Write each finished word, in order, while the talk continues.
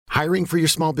Hiring for your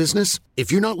small business?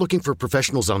 If you're not looking for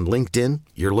professionals on LinkedIn,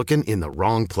 you're looking in the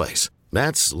wrong place.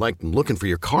 That's like looking for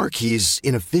your car keys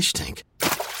in a fish tank.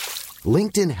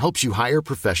 LinkedIn helps you hire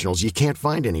professionals you can't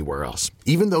find anywhere else,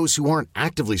 even those who aren't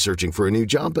actively searching for a new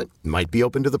job but might be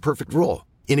open to the perfect role.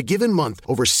 In a given month,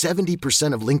 over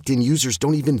 70% of LinkedIn users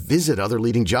don't even visit other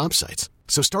leading job sites.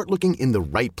 So start looking in the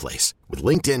right place. With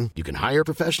LinkedIn, you can hire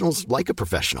professionals like a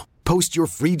professional. Post your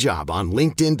free job on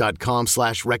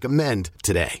linkedin.com/recommend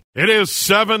today. It is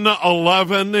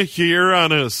 7:11 here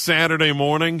on a Saturday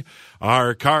morning.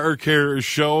 Our Car Care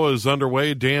Show is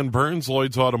underway. Dan Burns,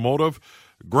 Lloyd's Automotive,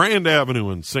 Grand Avenue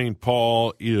in St.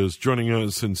 Paul, is joining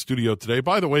us in studio today.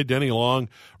 By the way, Denny Long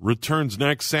returns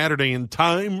next Saturday in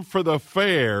time for the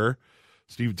fair.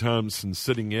 Steve Thompson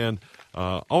sitting in.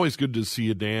 Always good to see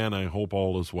you, Dan. I hope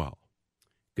all is well.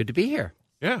 Good to be here.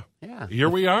 Yeah. Here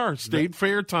we are, State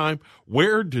Fair time.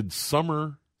 Where did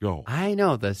summer go? I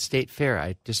know, the State Fair.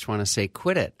 I just want to say,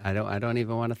 quit it. I don't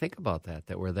even want to think about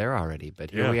that we're there already.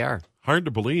 But here we are. Hard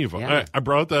to believe. Yeah. I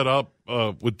brought that up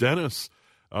with Dennis,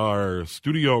 our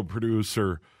studio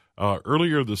producer,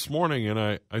 earlier this morning, and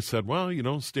I said,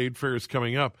 well, State Fair is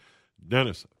coming up.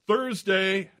 Dennis,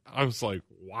 Thursday. I was like,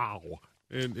 wow.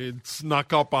 And it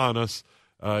snuck up on us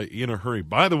in a hurry.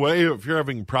 By the way, if you're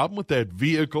having a problem with that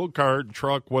vehicle, car,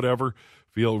 truck, whatever,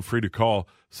 feel free to call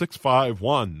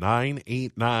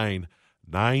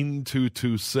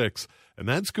 651-989-9226. And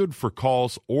that's good for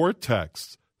calls or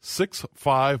texts,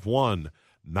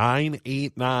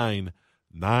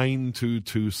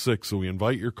 651-989-9226. So we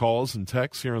invite your calls and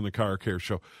texts here on the Car Care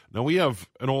Show. Now, we have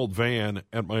an old van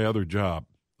at my other job,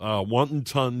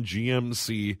 1-ton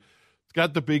GMC. It's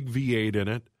got the big V8 in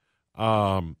it.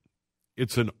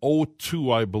 It's an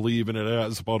 02, I believe, and it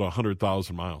has about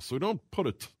 100,000 miles. So we don't put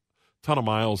a ton of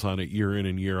miles on it year in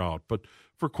and year out, but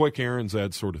for quick errands,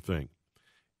 that sort of thing.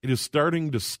 It is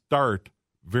starting to start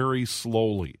very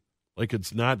slowly, like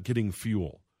it's not getting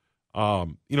fuel.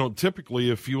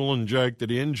 Typically a fuel-injected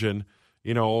engine,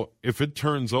 if it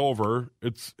turns over,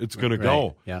 it's going to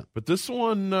go. Yeah. But this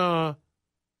one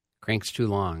Cranks too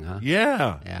long, huh?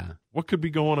 Yeah. Yeah. What could be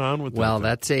going on with that? Well,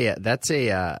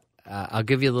 I'll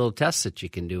give you a little test that you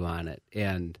can do on it.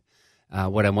 And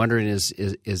what I'm wondering is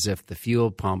if the fuel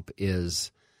pump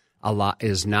is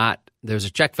not, there's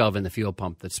a check valve in the fuel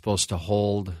pump that's supposed to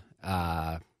hold,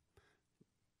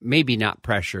 maybe not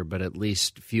pressure, but at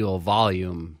least fuel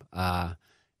volume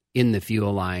in the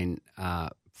fuel line,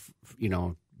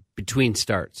 between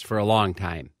starts for a long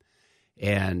time.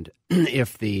 And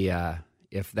if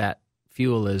that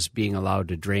fuel is being allowed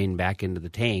to drain back into the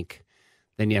tank,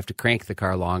 then you have to crank the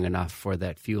car long enough for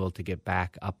that fuel to get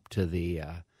back up to the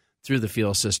through the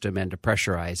fuel system and to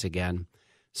pressurize again.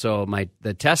 So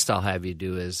the test I'll have you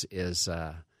do is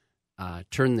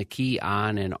turn the key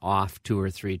on and off 2 or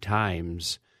 3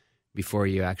 times before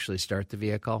you actually start the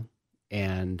vehicle,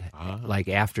 and like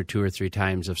after 2 or 3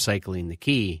 times of cycling the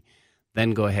key,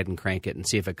 then go ahead and crank it and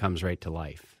see if it comes right to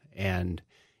life. And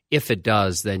if it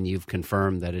does, then you've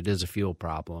confirmed that it is a fuel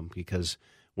problem, because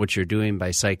what you're doing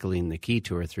by cycling the key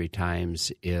 2 or 3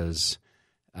 times is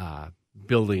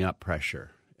building up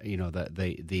pressure.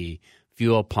 The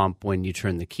fuel pump, when you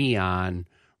turn the key on,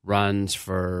 runs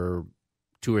for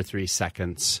 2 or 3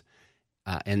 seconds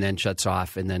and then shuts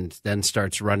off, and then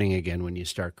starts running again when you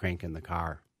start cranking the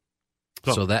car.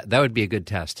 So that would be a good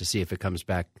test to see if it comes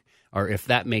back, or if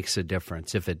that makes a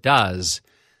difference. If it does,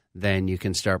 then you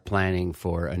can start planning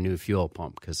for a new fuel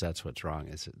pump, because that's what's wrong.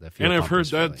 Is the fuel and I've pump heard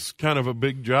that's kind of a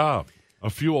big job. A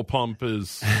fuel pump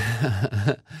is...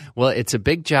 Well, it's a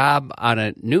big job on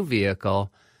a new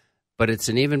vehicle, but it's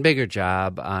an even bigger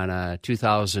job on a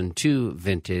 2002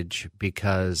 vintage,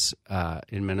 because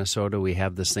in Minnesota we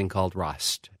have this thing called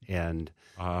rust, and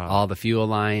all the fuel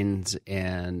lines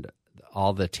and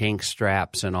all the tank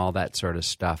straps and all that sort of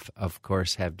stuff, of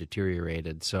course, have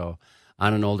deteriorated. So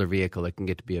on an older vehicle, it can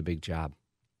get to be a big job.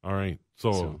 All right.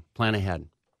 So plan ahead.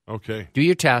 Okay. Do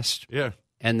your test. Yeah.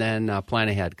 And then plan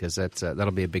ahead, because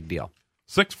that'll be a big deal.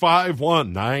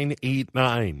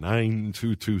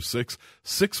 651-989-9226.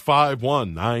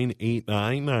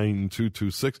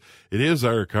 651-989-9226. It is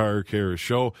our Car Care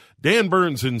Show. Dan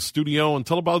Burns in studio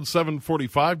until about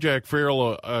 7:45. Jack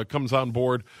Farrell comes on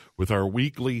board with our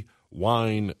weekly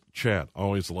wine chat.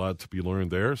 Always a lot to be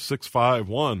learned there.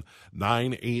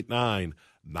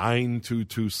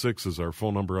 651-989-9226 is our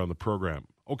phone number on the program.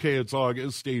 Okay, it's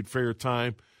August, State Fair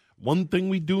time. One thing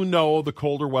we do know, the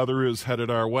colder weather is headed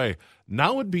our way.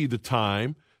 Now would be the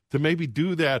time to maybe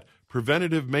do that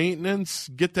preventative maintenance,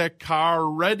 get that car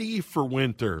ready for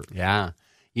winter. Yeah.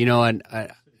 And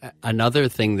another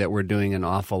thing that we're doing an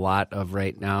awful lot of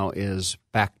right now is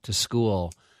back to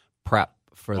school prep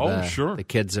for sure. the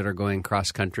kids that are going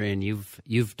cross country, and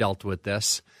you've dealt with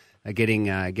this, getting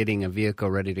a vehicle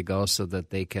ready to go so that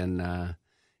they can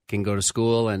go to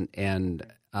school and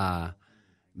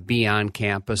be on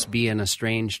campus, be in a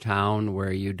strange town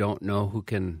where you don't know who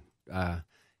can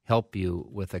help you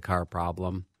with a car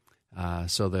problem.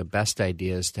 So the best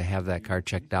idea is to have that car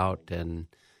checked out and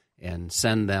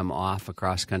send them off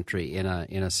across country in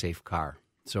a safe car.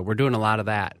 So we're doing a lot of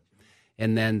that.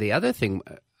 And then the other thing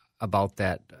about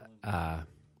that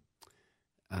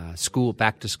school,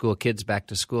 back to school, kids back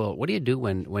to school, what do you do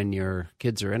when your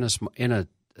kids are in a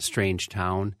strange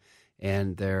town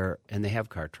and they have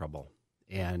car trouble?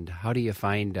 And how do you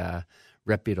find a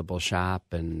reputable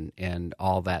shop and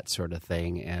all that sort of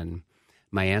thing? And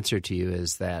my answer to you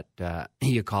is that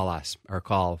you call us or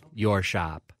call your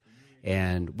shop.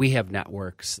 And we have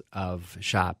networks of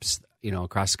shops,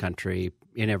 across the country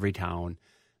in every town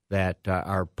that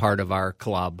are part of our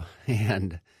club.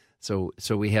 And so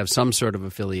we have some sort of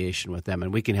affiliation with them,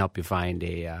 and we can help you find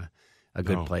a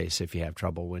good place if you have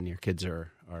trouble when your kids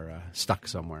are stuck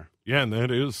somewhere. Yeah, and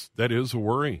that is a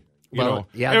worry. Or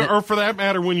for that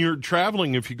matter, when you're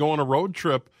traveling, if you go on a road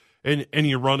trip and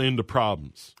you run into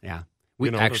problems. Yeah.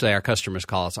 Our customers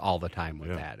call us all the time with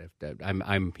that. If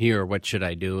I'm here, what should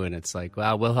I do? And it's like,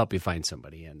 well, we'll help you find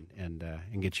somebody and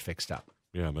get you fixed up.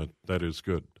 Yeah, that is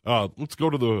good. Let's go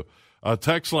to the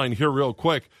text line here real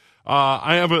quick.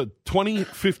 I have a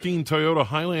 2015 Toyota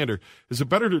Highlander. Is it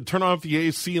better to turn off the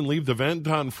AC and leave the vent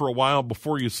on for a while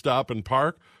before you stop and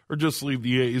park, or just leave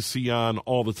the AC on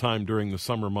all the time during the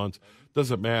summer months?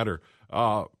 Doesn't matter.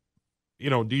 Do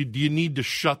you need to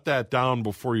shut that down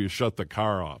before you shut the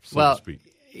car off, so to speak?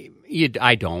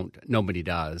 I don't. Nobody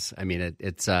does. I mean,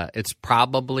 it's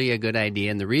probably a good idea,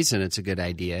 and the reason it's a good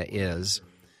idea is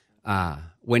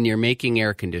when you're making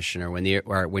air conditioner, when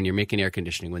you're making air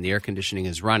conditioning, when the air conditioning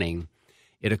is running,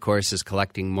 it of course is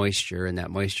collecting moisture, and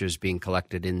that moisture is being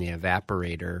collected in the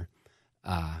evaporator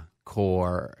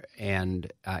core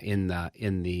and in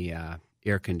the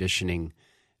air conditioning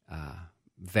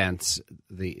vents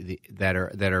that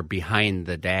are behind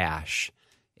the dash.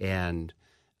 And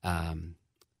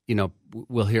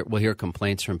we'll hear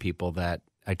complaints from people that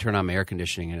I turn on my air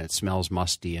conditioning and it smells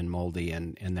musty and moldy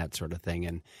and that sort of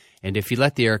thing. And if you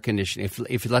let the air conditioning,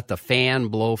 if you let the fan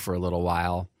blow for a little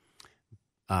while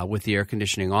with the air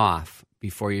conditioning off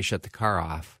before you shut the car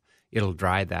off, it'll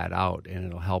dry that out and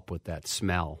it'll help with that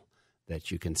smell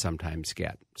that you can sometimes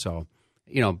get. So,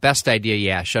 best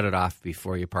idea, shut it off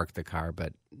before you park the car,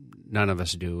 but none of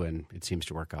us do, and it seems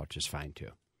to work out just fine too.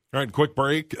 All right, quick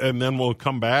break, and then we'll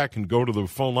come back and go to the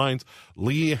phone lines.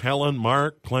 Lee, Helen,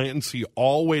 Mark, Clancy,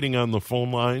 all waiting on the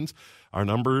phone lines. Our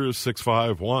number is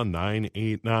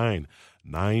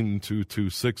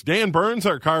 651-989-9226. Dan Burns,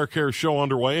 our Car Care Show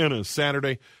underway on a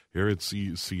Saturday here at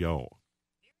CCO.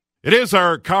 It is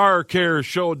our Car Care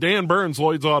Show. Dan Burns,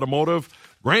 Lloyd's Automotive,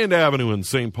 Grand Avenue in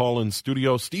St. Paul in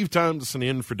studio. Steve Thompson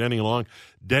in for Denny Long.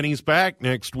 Denny's back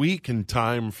next week in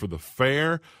time for the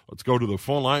fair. Let's go to the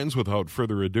phone lines without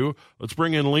further ado. Let's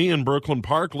bring in Lee in Brooklyn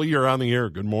Park. Lee, you're on the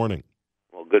air. Good morning.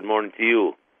 Well, good morning to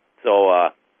you. So I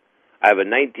have a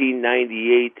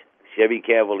 1998 Chevy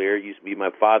Cavalier. It used to be my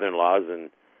father-in-law's,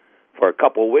 and for a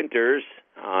couple winters,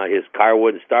 his car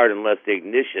wouldn't start unless the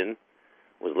ignition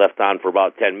was left on for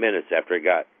about 10 minutes. After it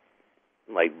got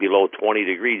below 20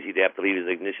 degrees, he'd have to leave his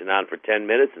ignition on for 10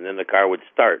 minutes, and then the car would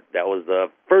start. That was the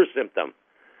first symptom.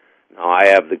 Now I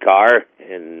have the car,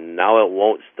 and now it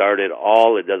won't start at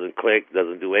all. It doesn't click,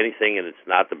 doesn't do anything, and it's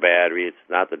not the battery. It's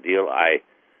not the deal. I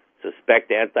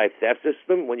suspect anti-theft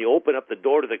system. When you open up the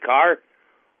door to the car,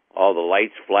 all the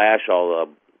lights flash, all the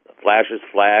flashes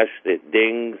flash, it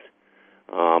dings,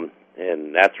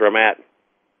 and that's where I'm at.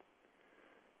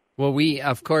 Well, we,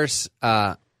 of course,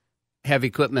 have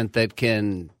equipment that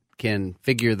can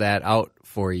figure that out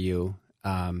for you.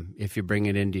 If you bring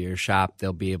it into your shop,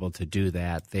 they'll be able to do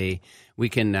that. We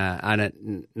can on a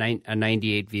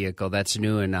 98 vehicle that's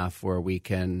new enough where we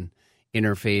can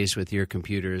interface with your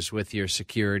computers, with your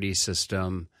security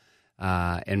system,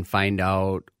 and find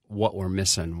out what we're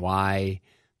missing, why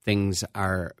things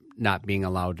are not being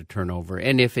allowed to turn over,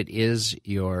 and if it is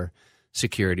your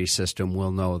security system,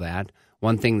 we'll know that.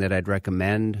 One thing that I'd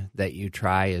recommend that you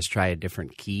try is a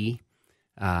different key.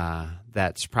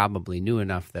 That's probably new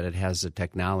enough that it has the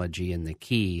technology in the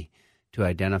key to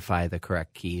identify the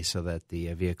correct key so that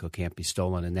the vehicle can't be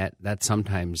stolen. And that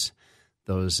sometimes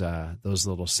those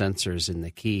little sensors in the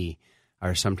key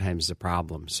are sometimes the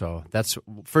problem. So that's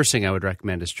first thing I would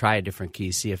recommend is try a different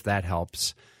key, see if that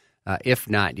helps. If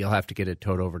not, you'll have to get it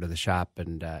towed over to the shop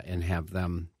and have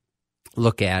them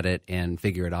look at it and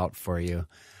figure it out for you.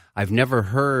 I've never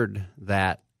heard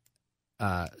that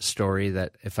story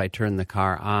that if I turn the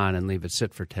car on and leave it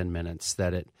sit for 10 minutes,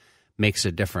 that it makes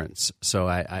a difference. So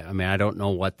I mean, I don't know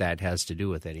what that has to do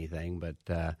with anything,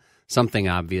 but something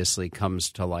obviously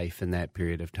comes to life in that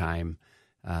period of time,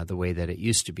 the way that it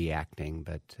used to be acting.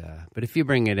 But if you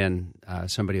bring it in,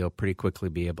 somebody will pretty quickly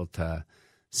be able to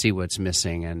see what's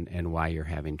missing and why you're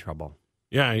having trouble.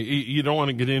 Yeah, you don't want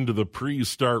to get into the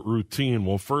pre-start routine.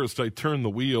 Well, first I turn the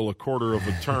wheel a quarter of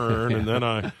a turn, and then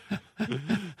I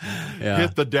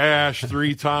hit the dash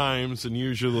 3 times, and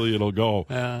usually it'll go.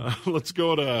 Let's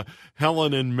go to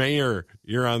Helen and Mayor.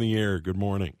 You're on the air. Good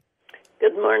morning.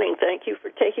 Good morning. Thank you for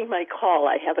taking my call.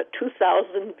 I have a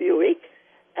 2000 Buick,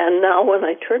 and now when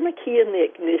I turn the key in the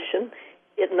ignition,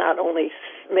 it not only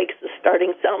makes the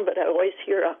starting sound, but I always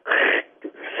hear a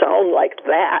sound like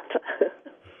that.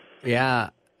 Yeah.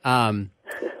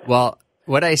 Well,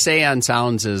 what I say on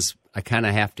sounds is I kind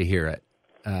of have to hear it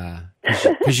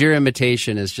because your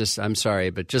imitation is just, I'm sorry,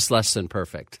 but just less than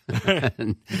perfect.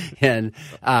 and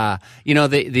you know,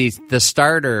 the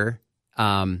starter,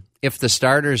 if the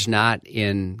starter's not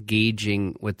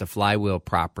engaging with the flywheel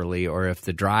properly, or if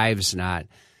the drive's not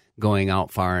going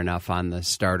out far enough on the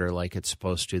starter like it's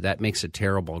supposed to, that makes a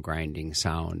terrible grinding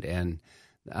sound. And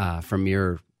from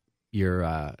your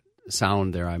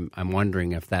sound there, I'm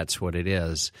wondering if that's what it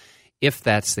is. If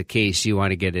that's the case, you want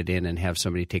to get it in and have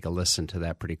somebody take a listen to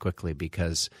that pretty quickly,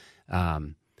 because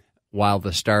while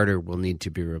the starter will need to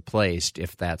be replaced,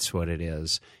 if that's what it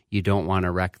is, you don't want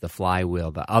to wreck the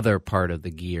flywheel, the other part of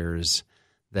the gears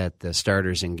that the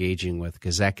starter's engaging with,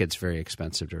 because that gets very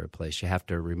expensive to replace. You have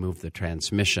to remove the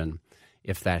transmission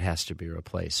if that has to be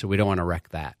replaced. So we don't want to wreck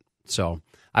that. So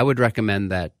I would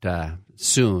recommend that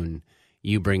soon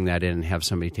you bring that in and have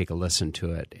somebody take a listen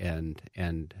to it and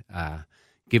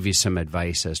give you some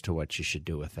advice as to what you should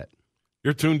do with it.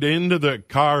 You're tuned in to the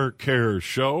Car Care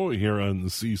Show here on the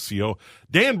CCO.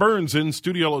 Dan Burns in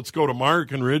studio. Let's go to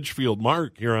Mark in Ridgefield.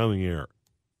 Mark, you're on the air.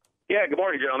 Yeah, good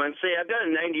morning, gentlemen. See, I've got a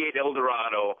 98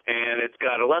 Eldorado, and it's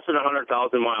got less than 100,000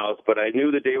 miles, but I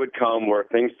knew the day would come where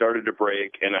things started to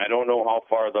break, and I don't know how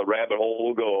far the rabbit hole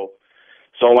will go.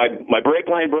 So my brake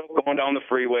line broke going down the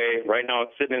freeway. Right now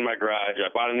it's sitting in my garage.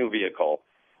 I bought a new vehicle.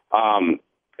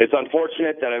 It's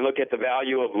unfortunate that I look at the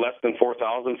value of less than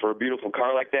 $4,000 for a beautiful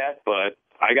car like that, but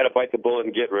I got to bite the bullet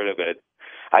and get rid of it.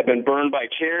 I've been burned by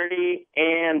charity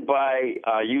and by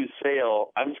used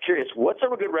sale. I'm just curious, what's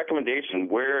a good recommendation?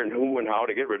 Where and who and how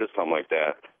to get rid of something like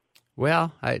that?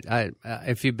 Well,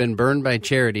 if you've been burned by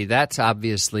charity, that's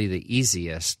obviously the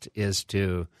easiest, is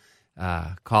to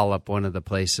call up one of the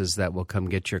places that will come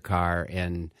get your car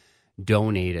and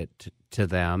donate it to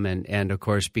them. And of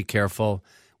course, be careful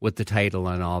with the title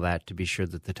and all that to be sure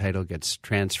that the title gets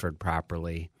transferred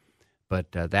properly.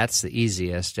 But that's the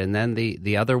easiest. And then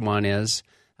the other one is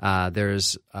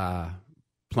there's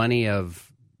plenty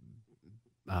of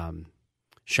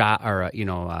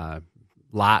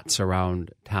lots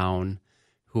around town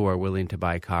who are willing to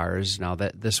buy cars. Now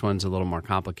this one's a little more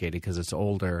complicated because it's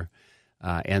older.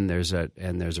 And there's a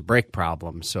brake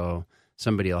problem, so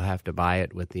somebody will have to buy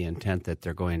it with the intent that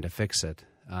they're going to fix it.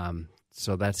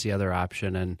 So that's the other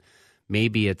option, and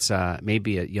maybe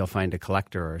you'll find a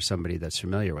collector or somebody that's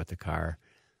familiar with the car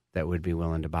that would be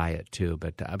willing to buy it too.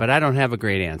 But I don't have a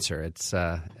great answer. It's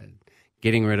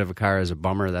getting rid of a car is a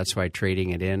bummer. That's why trading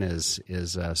it in is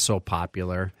so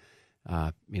popular.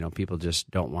 People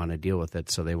just don't want to deal with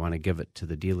it, so they want to give it to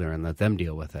the dealer and let them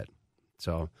deal with it.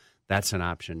 So that's an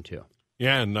option too.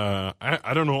 Yeah, and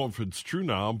I don't know if it's true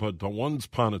now, but once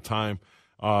upon a time,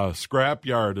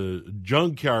 scrapyard, a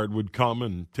junkyard would come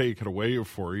and take it away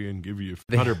for you and give you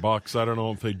 $100. I don't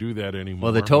know if they do that anymore.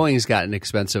 Well, the towing's gotten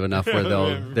expensive enough where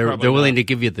they're willing to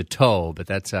give you the tow, but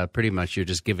that's pretty much you're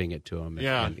just giving it to them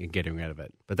and getting rid of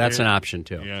it. But that's an option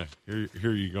too. Yeah,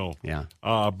 here you go. Yeah.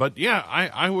 But yeah,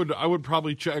 I would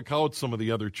probably check out some of the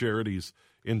other charities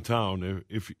in town.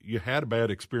 If you had a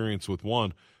bad experience with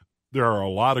one, there are a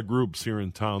lot of groups here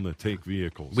in town that take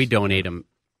vehicles. We donate them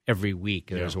every week.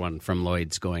 There's one from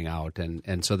Lloyd's going out,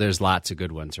 and so there's lots of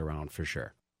good ones around for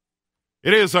sure.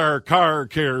 It is our Car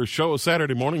Care Show,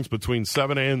 Saturday mornings between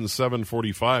 7 and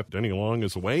 7:45. Denny Long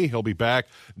is away. He'll be back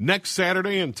next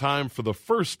Saturday in time for the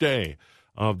first day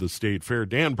of the State Fair.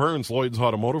 Dan Burns, Lloyd's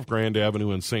Automotive, Grand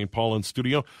Avenue in St. Paul in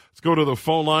studio. Let's go to the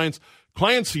phone lines.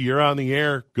 Clancy, you're on the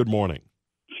air. Good morning.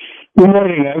 Good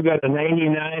morning. I've got a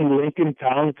 99 Lincoln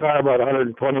Town Car, about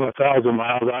 121,000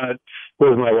 miles on it. It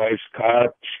was my wife's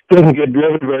car. Doesn't get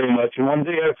driven very much. And one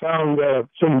day I found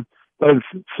some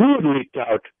fluid leaked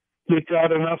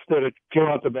out enough that it came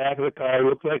out the back of the car. It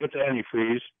looked like it's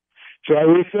antifreeze. So I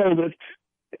refilled it,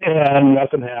 and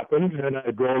nothing happened. And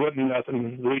I drove it, and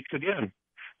nothing leaked again.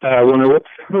 I wonder what's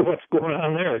going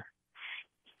on there.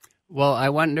 Well, I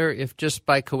wonder if just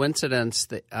by coincidence,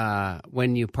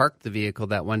 when you parked the vehicle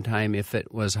that one time, if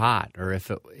it was hot or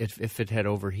if it had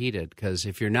overheated. Because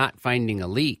if you're not finding a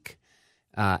leak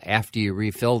after you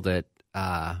refilled it,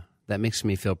 that makes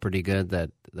me feel pretty good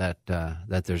that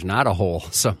there's not a hole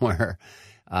somewhere.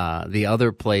 The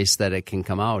other place that it can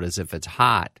come out is if it's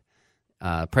hot,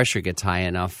 pressure gets high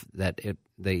enough that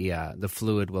the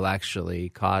fluid will actually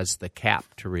cause the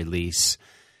cap to release,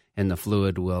 and the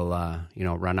fluid will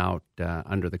run out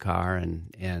under the car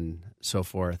and so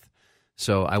forth.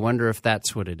 So I wonder if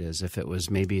that's what it is. If it was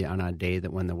maybe on a day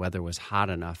that when the weather was hot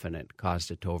enough and it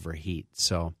caused it to overheat.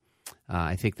 So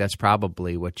I think that's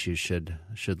probably what you should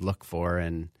look for,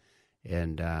 and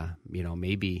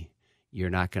maybe you're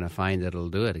not going to find that it'll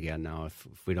do it again now if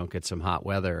we don't get some hot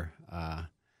weather.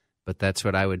 But that's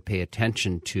what I would pay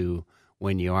attention to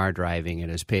when you are driving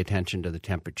it, is pay attention to the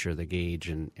temperature, the gauge,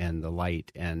 and the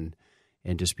light, and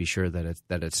just be sure that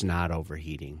it's not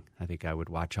overheating. I think I would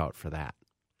watch out for that.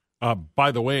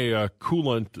 By the way,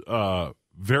 coolant,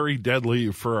 very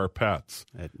deadly for our pets.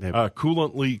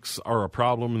 Coolant leaks are a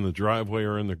problem in the driveway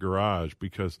or in the garage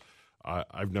because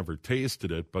I've never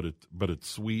tasted it, but it's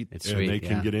sweet, and they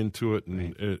can get into it,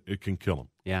 and it can kill them.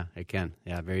 Yeah, it can.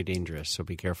 Yeah, very dangerous. So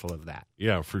be careful of that.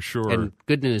 Yeah, for sure. And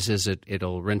good news is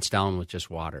it'll rinse down with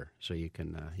just water, so you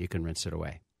can rinse it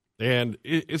away. And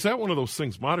is that one of those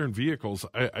things? Modern vehicles,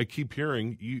 I keep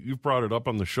hearing you've brought it up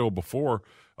on the show before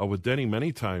with Denny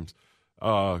many times.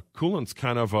 Coolant's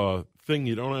kind of a thing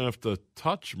you don't have to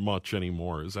touch much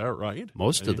anymore. Is that right?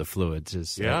 Most of the fluids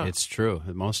is. It's true.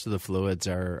 Most of the fluids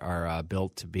are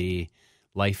built to be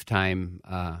lifetime.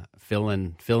 Fill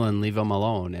in, leave them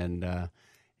alone, and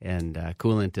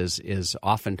coolant is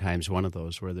oftentimes one of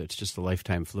those where it's just a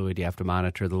lifetime fluid. You have to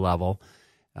monitor the level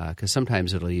because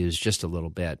sometimes it'll use just a little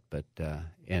bit, but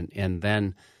and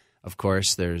then of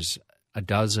course there's a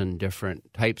dozen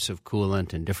different types of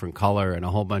coolant and different color and a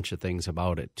whole bunch of things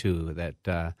about it too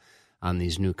that on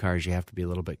these new cars you have to be a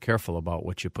little bit careful about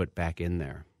what you put back in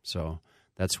there. So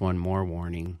that's one more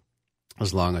warning.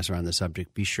 As long as we're on the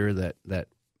subject, be sure that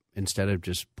instead of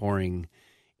just pouring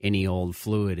any old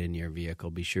fluid in your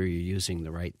vehicle, be sure you're using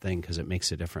the right thing because it makes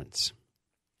a difference.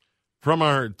 From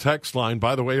our text line,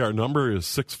 by the way, our number is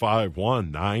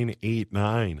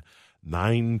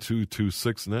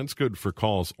 651-989-9226, and that's good for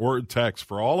calls or text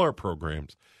for all our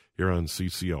programs here on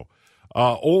CCO.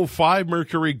 05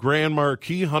 Mercury Grand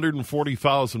Marquis,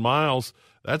 140,000 miles.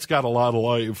 That's got a lot of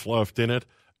life left in it.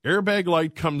 Airbag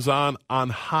light comes on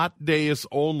hot days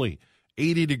only.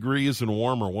 80 degrees and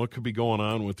warmer. What could be going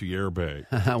on with the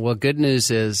airbag? Well, good news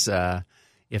is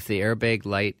if the airbag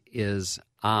light is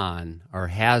on or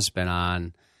has been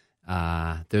on,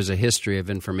 there's a history of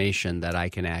information that I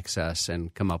can access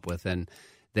and come up with. And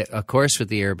of course, with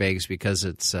the airbags, because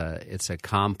it's a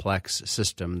complex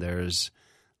system, there's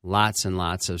lots and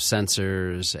lots of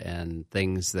sensors and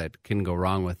things that can go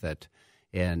wrong with it.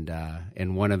 And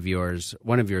one of your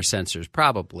sensors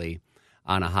probably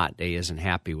on a hot day isn't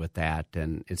happy with that,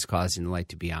 and it's causing the light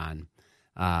to be on.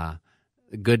 The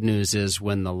good news is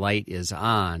when the light is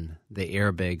on, the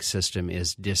airbag system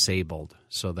is disabled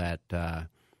so that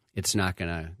it's not going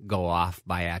to go off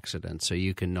by accident, so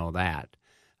you can know that.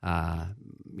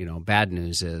 Bad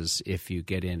news is if you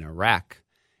get in a wreck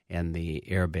and the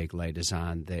airbag light is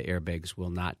on, the airbags will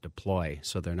not deploy,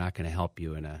 so they're not going to help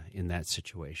you in that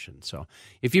situation. So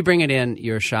if you bring it in,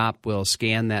 your shop will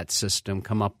scan that system,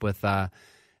 come up with an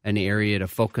area to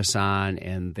focus on,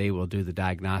 and they will do the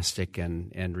diagnostic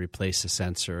and replace the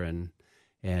sensor, and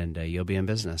you'll be in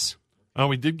business.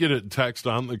 We did get a text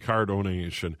on the car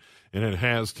donation, and it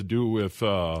has to do with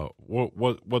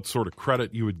what sort of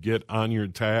credit you would get on your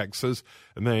taxes.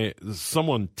 And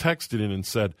someone texted in and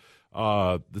said,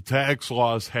 the tax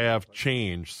laws have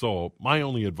changed, so my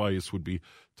only advice would be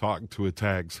talk to a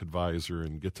tax advisor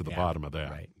and get to the bottom of that.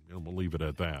 Right. And we'll leave it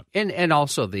at that. And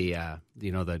also the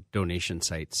donation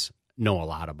sites know a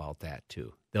lot about that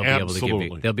too. They'll be able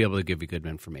to give you good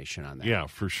information on that. Yeah,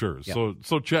 for sure. Yep.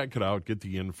 So check it out, get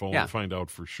the info, and find out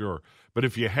for sure. But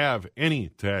if you have any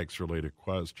tax related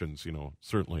questions,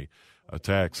 certainly a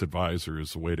tax advisor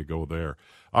is the way to go there.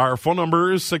 Our phone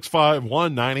number is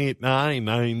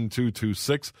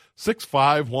 651-989-9226,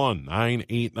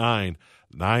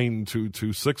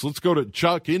 651-989-9226. Let's go to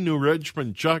Chuck in New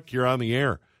Richmond. Chuck, you're on the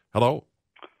air. Hello?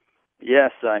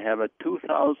 Yes, I have a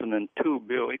 2002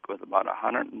 Buick with about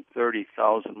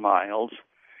 130,000 miles,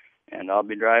 and I'll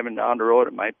be driving down the road.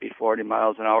 It might be 40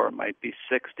 miles an hour. It might be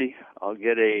 60. I'll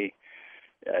get a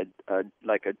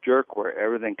like a jerk where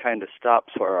everything kind of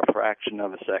stops for a fraction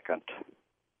of a second.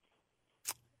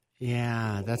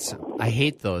 Yeah, I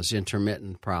hate those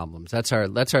intermittent problems. That's our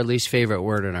least favorite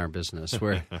word in our business,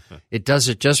 where it does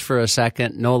it just for a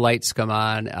second, no lights come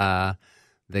on,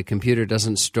 the computer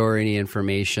doesn't store any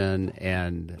information,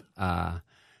 and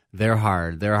they're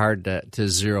hard to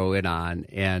zero in on.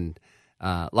 And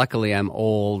luckily I'm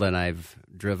old and I've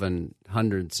driven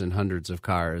hundreds and hundreds of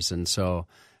cars, and so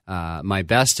my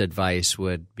best advice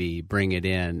would be bring it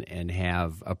in and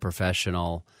have a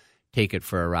professional take it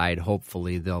for a ride.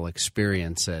 Hopefully they'll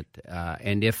experience it.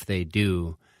 And if they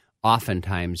do,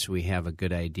 oftentimes we have a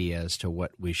good idea as to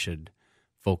what we should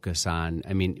focus on.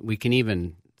 I mean, we can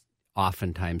even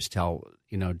oftentimes tell,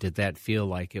 did that feel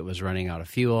like it was running out of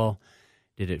fuel?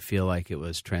 Did it feel like it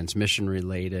was transmission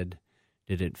related?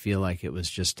 Did it feel like it was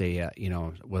just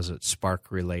was it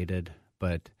spark related?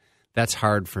 But that's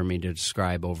hard for me to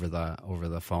describe over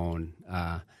the phone.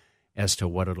 As to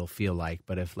what it'll feel like.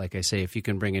 But if you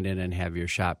can bring it in and have your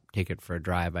shop take it for a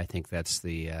drive, I think that's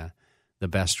the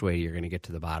best way you're going to get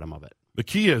to the bottom of it. The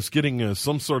key is getting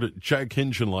some sort of check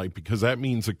engine light, because that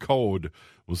means a code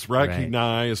was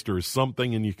recognized or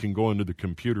something, and you can go into the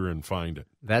computer and find it.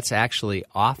 That's actually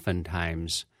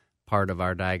oftentimes part of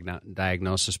our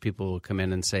diagnosis. People will come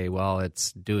in and say, well,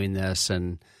 it's doing this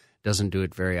and doesn't do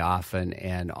it very often.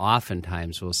 And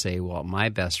oftentimes we'll say, well, my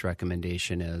best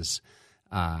recommendation is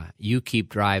you keep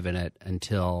driving it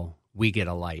until we get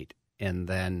a light. And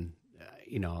then,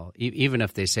 even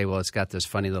if they say, well, it's got this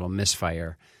funny little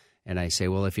misfire, and I say,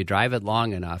 well, if you drive it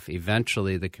long enough,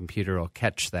 eventually the computer will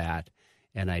catch that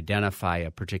and identify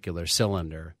a particular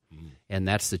cylinder. And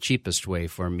that's the cheapest way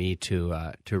for me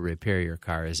to repair your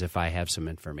car, is if I have some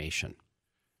information.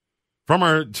 From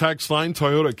our text line,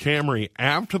 Toyota Camry,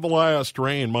 after the last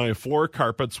rain, my floor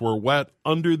carpets were wet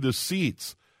under the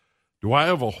seats. Do I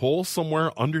have a hole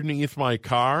somewhere underneath my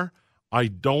car? I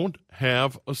don't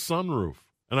have a sunroof,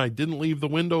 and I didn't leave the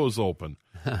windows open.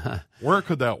 Where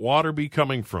could that water be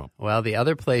coming from? Well, the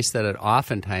other place that it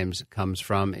oftentimes comes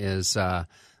from is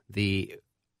in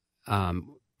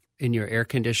your air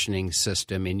conditioning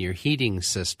system, in your heating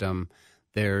system,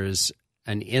 there's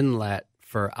an inlet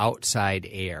for outside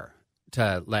air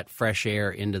to let fresh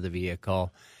air into the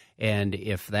vehicle. And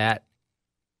if that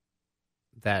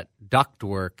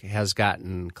ductwork has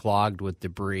gotten clogged with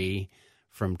debris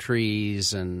from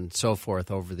trees and so forth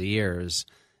over the years,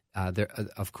 there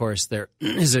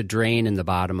is a drain in the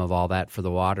bottom of all that for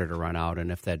the water to run out.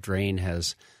 And if that drain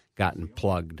has gotten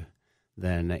plugged,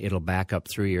 then it'll back up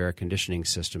through your air conditioning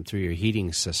system, through your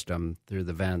heating system, through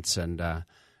the vents, and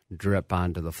drip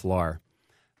onto the floor.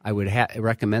 I would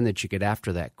recommend that you get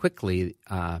after that quickly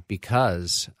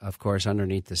because, of course,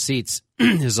 underneath the seats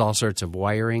is all sorts of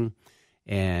wiring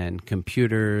and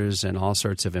computers and all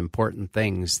sorts of important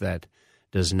things that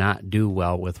does not do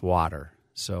well with water.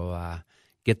 So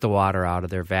get the water out of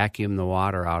there, vacuum the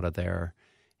water out of there,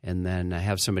 and then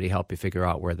have somebody help you figure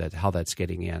out how that's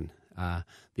getting in.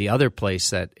 The other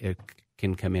place that it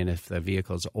can come in, if the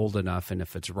vehicle is old enough and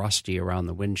if it's rusty around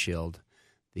the windshield,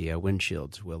 the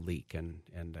windshields will leak and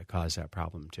cause that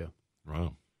problem too.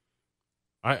 Wow.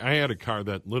 I had a car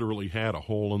that literally had a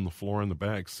hole in the floor in the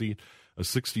back seat, a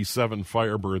 67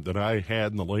 Firebird that I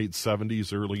had in the late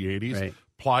 70s, early 80s, right.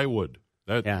 Plywood.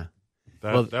 That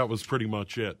was pretty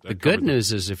much it. The good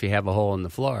news is if you have a hole in the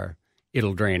floor,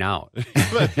 it'll drain out.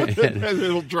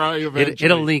 It'll dry eventually.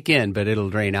 It'll leak in, but it'll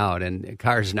drain out. And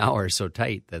cars now are so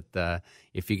tight that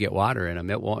if you get water in them,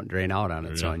 it won't drain out on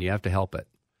its own. You have to help it.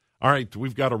 All right,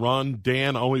 we've got to run.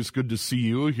 Dan, always good to see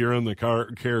you here on the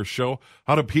Car Care Show.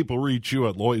 How do people reach you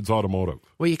at Lloyd's Automotive?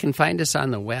 Well, you can find us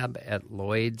on the web at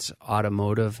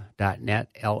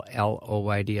lloydsautomotive.net,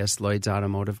 LLOYDS,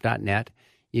 lloydsautomotive.net.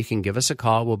 You can give us a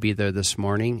call. We'll be there this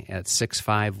morning at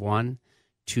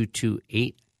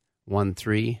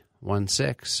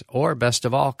 651-228-1316. Or, best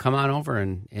of all, come on over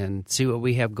and see what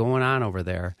we have going on over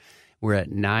there. We're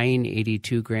at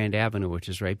 982 Grand Avenue, which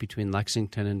is right between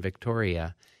Lexington and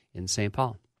Victoria in St.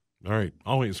 Paul. All right.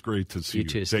 Always great to see you.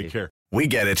 Too, Take Steve. care. We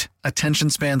get it. Attention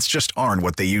spans just aren't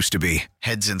what they used to be.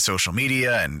 Heads in social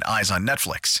media and eyes on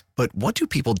Netflix. But what do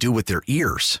people do with their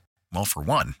ears? Well, for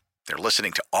one, they're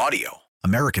listening to audio.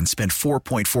 Americans spend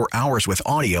 4.4 hours with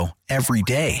audio every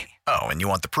day. Oh, and you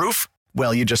want the proof?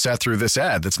 Well, you just sat through this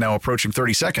ad that's now approaching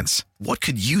 30 seconds. What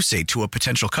could you say to a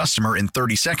potential customer in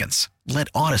 30 seconds? Let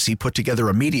Odyssey put together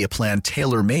a media plan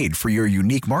tailor-made for your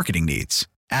unique marketing needs.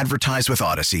 Advertise with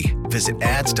Odyssey. Visit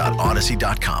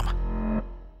ads.odyssey.com.